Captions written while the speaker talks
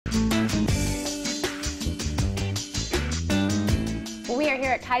are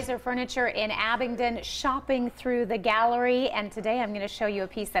here at Kiser Furniture in Abingdon, shopping through the gallery, and today I'm going to show you a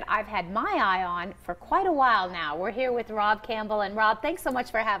piece that I've had my eye on for quite a while now. We're here with Rob Campbell, and Rob, thanks so much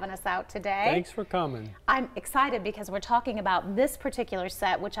for having us out today. Thanks for coming. I'm excited because we're talking about this particular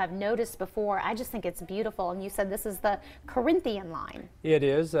set, which I've noticed before. I just think it's beautiful, and you said this is the Corinthian line. It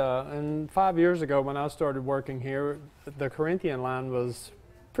is, and 5 years ago when I started working here, the Corinthian line was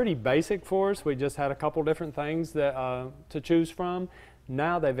pretty basic for us. We just had a couple different things that to choose from.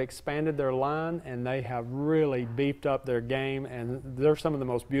 Now they've expanded their line and they have really beefed up their game, and they're some of the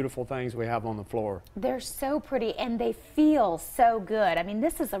most beautiful things we have on the floor. They're so pretty and they feel so good. I mean,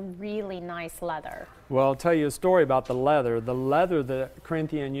 this is a really nice leather. Well, I'll tell you a story about the leather. The leather that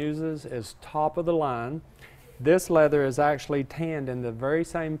Corinthian uses is top of the line. This leather is actually tanned in the very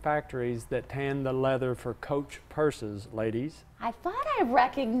same factories that tan the leather for Coach purses, ladies. I thought I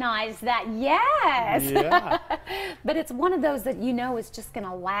recognized that, yes. Yeah. But it's one of those that you know is just going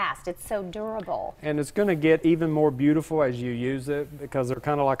to last. It's so durable. And it's going to get even more beautiful as you use it, because they're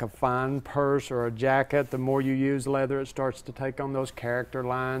kind of like a fine purse or a jacket. The more you use leather, it starts to take on those character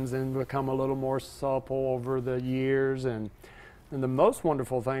lines and become a little more supple over the years. And the most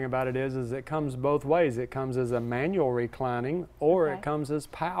wonderful thing about it is it comes both ways. It comes as a manual reclining, or it comes as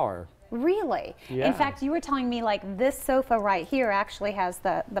power. Really? Yeah. In fact, you were telling me like this sofa right here actually has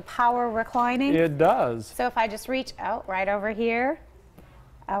the power reclining. It does. So if I just reach out right over here,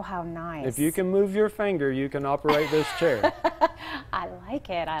 oh, how nice. If you can move your finger, you can operate this chair. I like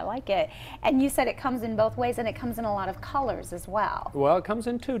it. I like it. And you said it comes in both ways, and it comes in a lot of colors as well. Well, it comes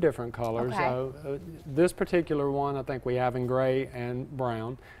in two different colors. Okay. This particular one I think we have in gray and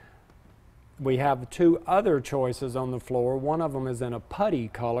brown. We have two other choices on the floor. One of them is in a putty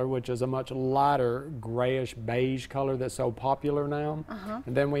color, which is a much lighter grayish beige color that's so popular now.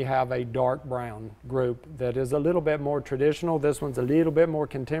 And then we have a dark brown group that is a little bit more traditional. This one's a little bit more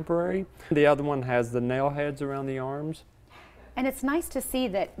contemporary. The other one has the nail heads around the arms. And it's nice to see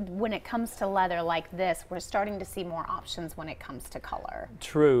that when it comes to leather like this, we're starting to see more options when it comes to color.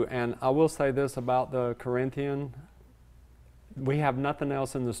 True, and I will say this about the Corinthian. We have nothing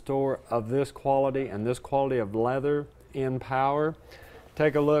else in the store of this quality and this quality of leather in power.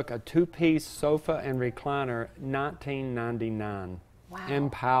 Take a look, a two-piece sofa and recliner, $19.99 in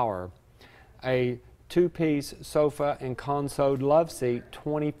power. A two-piece sofa and console love seat,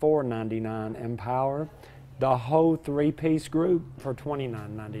 $24.99 in power. The whole three-piece group for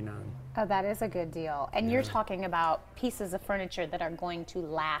 $29.99. Oh, that is a good deal. And you're talking about pieces of furniture that are going to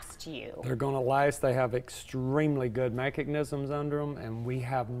last you. They're going to last. They have extremely good mechanisms under them, and we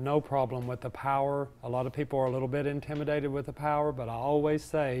have no problem with the power. A lot of people are a little bit intimidated with the power, but I always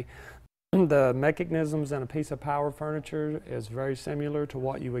say the mechanisms in a piece of power furniture is very similar to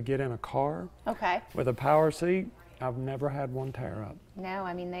what you would get in a car. Okay. With a power seat, I've never had one tear up. No,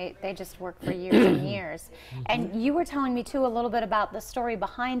 I mean, they just work for years and years. And you were telling me, too, a little bit about the story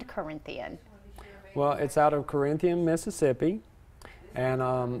behind Corinthian. Well, it's out of Corinthian, Mississippi, and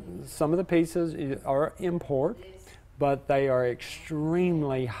some of the pieces are import, but they are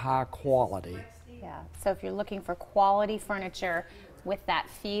extremely high quality. Yeah, so if you're looking for quality furniture with that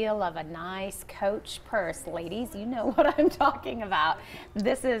feel of a nice Coach purse, ladies, you know what I'm talking about.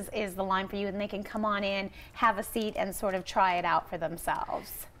 This is the line for you, and they can come on in, have a seat, and sort of try it out for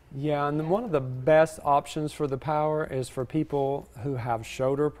themselves. Yeah, and one of the best options for the power is for people who have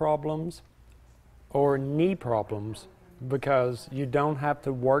shoulder problems or knee problems, because you don't have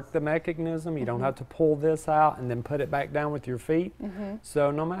to work the mechanism, you don't have to pull this out and then put it back down with your feet. So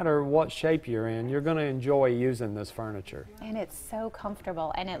no matter what shape you're in, you're going to enjoy using this furniture. And it's so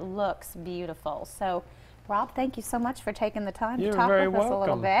comfortable and it looks beautiful. So Rob, thank you so much for taking the time to talk with us a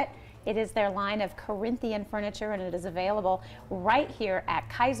little bit. It is their line of Corinthian furniture, and it is available right here at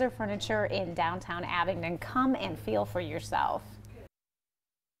Kiser Furniture in downtown Abingdon. Come and feel for yourself.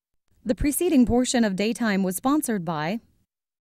 The preceding portion of Daytime was sponsored by